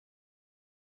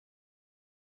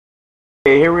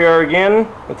Okay, here we are again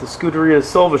at the Scuderia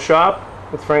Silva shop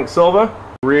with Frank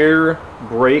Silva. Rear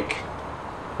brake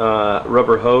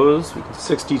rubber hose,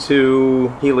 62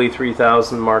 Healey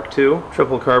 3000 Mark II,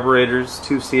 triple carburetors,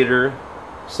 two-seater,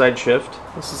 side shift.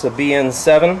 This is a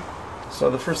BN7. So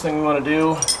the first thing we want to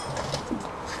do,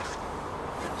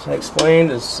 as I explained,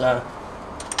 is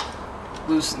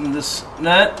loosen this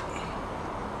nut.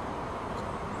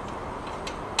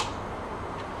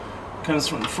 Comes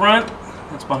from the front.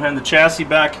 That's behind the chassis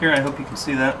back here. I hope you can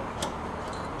see that.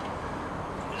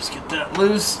 Just get that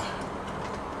loose.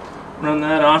 Run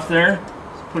that off there.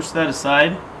 Push that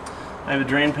aside. I have a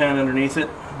drain pan underneath it.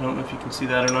 I don't know if you can see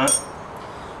that or not.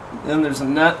 Then there's a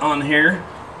nut on here.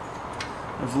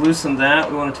 I've loosened that.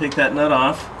 We want to take that nut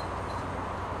off.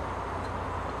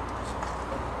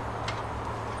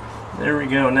 There we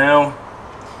go. Now,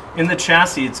 in the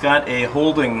chassis, it's got a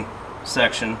holding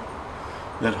section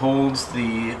that holds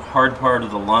the hard part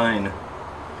of the line,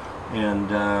 and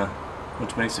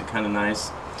which makes it kind of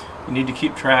nice. You need to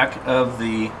keep track of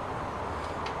the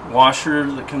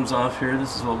washer that comes off here.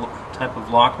 This is a type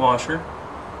of lock washer.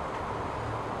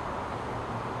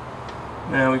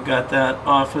 Now we've got that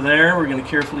off of there. We're going to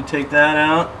carefully take that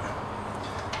out.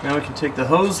 Now we can take the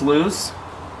hose loose.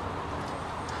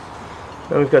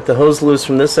 Now we've got the hose loose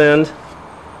from this end,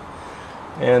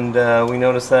 and we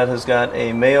notice that has got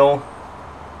a male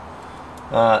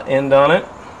end on it.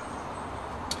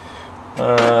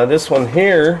 This one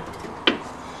here,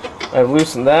 I've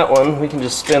loosened that one. We can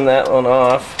just spin that one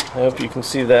off. I hope you can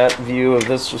see that view of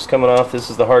this just coming off. This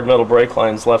is the hard metal brake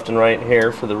lines left and right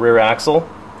here for the rear axle.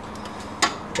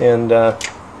 And of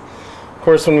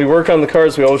course, when we work on the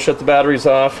cars, we always shut the batteries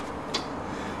off.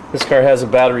 This car has a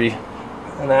battery,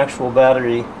 an actual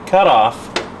battery cutoff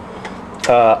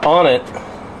on it,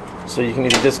 so you can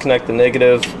either disconnect the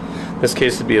negative. In this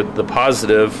case, it'd be the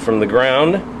positive from the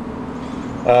ground,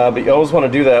 but you always want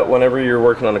to do that whenever you're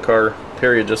working on a car,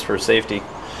 period, just for safety.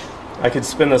 I could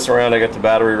spin this around. I got the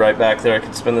battery right back there. I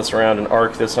could spin this around and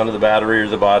arc this onto the battery or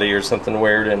the body or something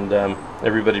weird, and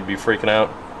everybody'd be freaking out.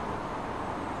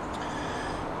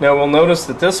 Now we'll notice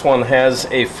that this one has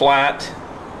a flat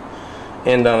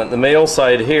end on it. The male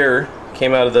side here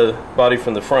came out of the body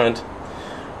from the front.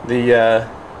 The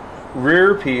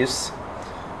rear piece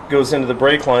goes into the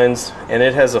brake lines, and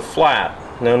it has a flat.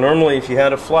 Now normally if you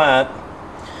had a flat,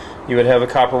 you would have a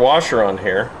copper washer on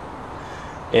here,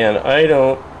 and I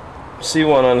don't see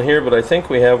one on here, but I think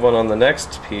we have one on the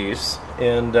next piece.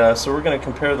 And so we're going to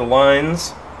compare the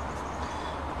lines,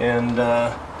 and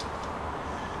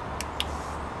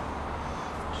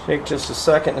take just a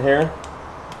second here.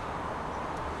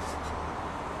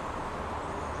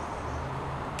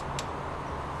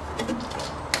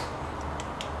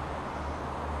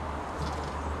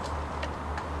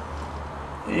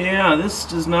 Yeah, this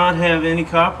does not have any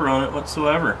copper on it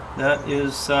whatsoever. That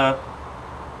is that's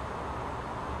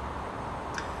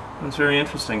very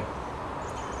interesting.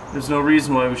 There's no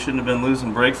reason why we shouldn't have been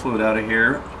losing brake fluid out of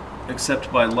here,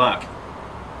 except by luck.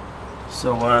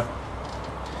 So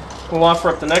we'll offer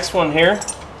up the next one here.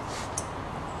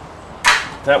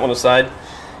 That one aside.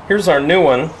 Here's our new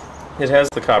one. It has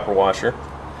the copper washer,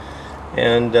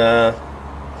 and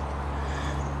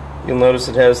you'll notice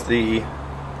it has the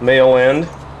male end.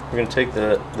 We're going to take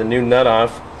the new nut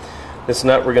off. This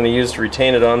nut we're going to use to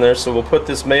retain it on there, so we'll put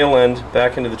this male end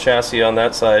back into the chassis on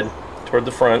that side toward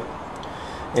the front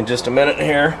in just a minute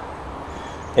here,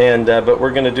 and but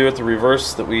we're going to do it the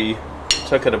reverse that we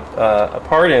took it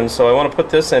apart in. So I want to put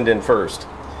this end in first,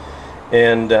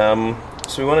 and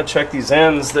so we want to check these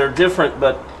ends. They're different,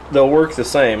 but they'll work the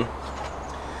same.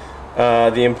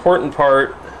 The important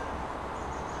part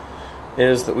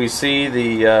is that we see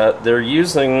they're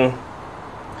using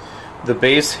the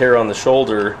base here on the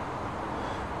shoulder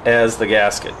as the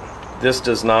gasket. This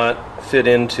does not fit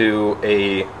into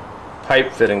a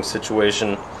pipe fitting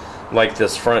situation like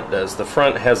this front does. The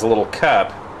front has a little cup,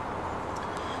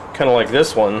 kind of like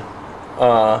this one,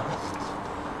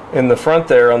 in the front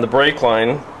there on the brake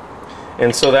line,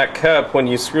 and so that cup, when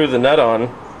you screw the nut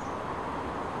on,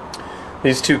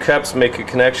 these two cups make a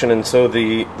connection, and so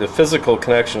the physical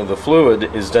connection of the fluid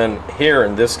is done here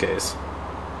in this case.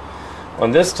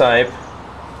 On this type,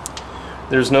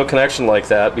 there's no connection like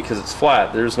that because it's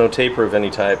flat. There's no taper of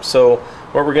any type. So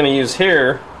what we're going to use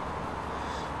here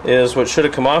is what should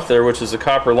have come off there, which is a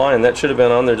copper line. That should have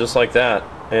been on there just like that,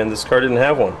 and this car didn't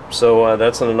have one. So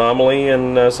that's an anomaly,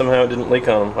 and somehow it didn't leak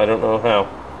on them. I don't know how.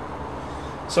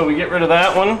 So we get rid of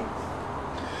that one.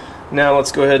 Now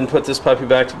let's go ahead and put this puppy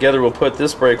back together. We'll put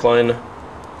this brake line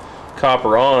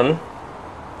copper on,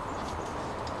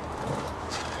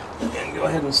 and go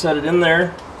ahead and set it in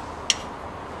there.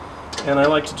 and I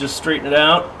like to just straighten it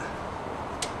out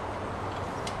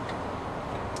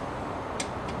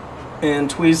and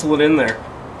tweezle it in there.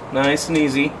 Nice and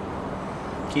easy.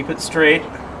 Keep it straight.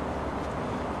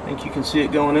 I think you can see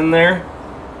it going in there.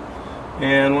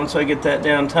 And once I get that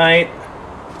down tight,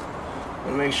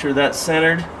 and make sure that's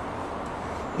centered.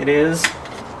 It is.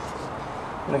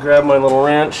 I'm going to grab my little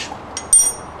wrench,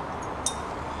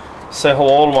 say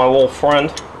hello to my little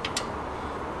friend,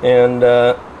 and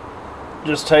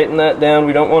just tighten that down.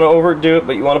 We don't want to overdo it,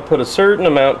 but you want to put a certain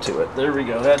amount to it. There we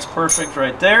go. That's perfect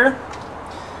right there.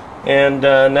 And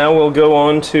now we'll go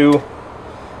on to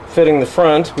fitting the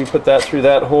front. We put that through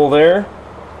that hole there.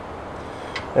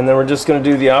 And then we're just going to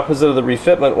do the opposite of the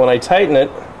refitment. When I tighten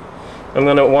it, I'm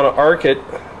going to want to arc it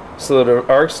so that it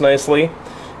arcs nicely.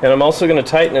 And I'm also going to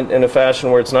tighten it in a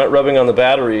fashion where it's not rubbing on the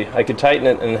battery. I could tighten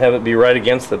it and have it be right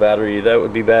against the battery. That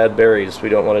would be bad berries. We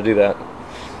don't want to do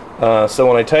that. So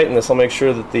when I tighten this, I'll make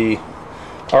sure that the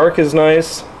arc is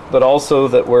nice, but also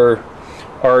that we're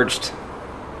arched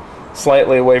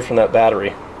slightly away from that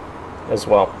battery as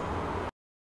well.